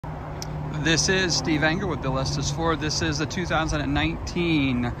This is Steve Engel with Bill Estes Ford. This is a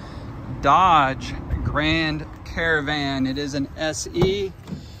 2019 Dodge Grand Caravan. It is an SE.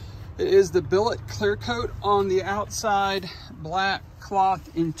 It is the billet clear coat on the outside, black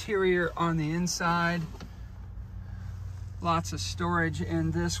cloth interior on the inside. Lots of storage in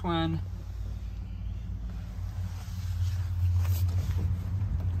this one.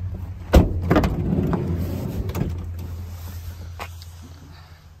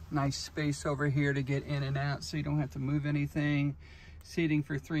 Nice space over here to get in and out so you don't have to move anything. Seating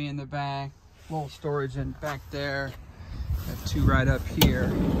for 3 in the back. Little storage in back there. Have 2 right up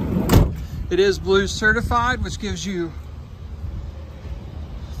here. It is Blue certified, which gives you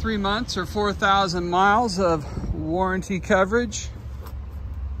 3 months or 4,000 miles of warranty coverage.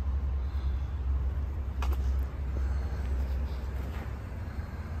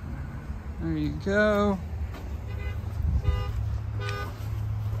 There you go.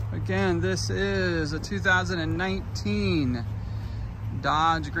 Again, this is a 2019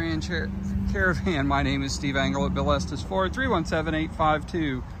 Dodge Grand Caravan. My name is Steve Engel at Bill Estes Ford,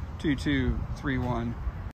 317-852-2231.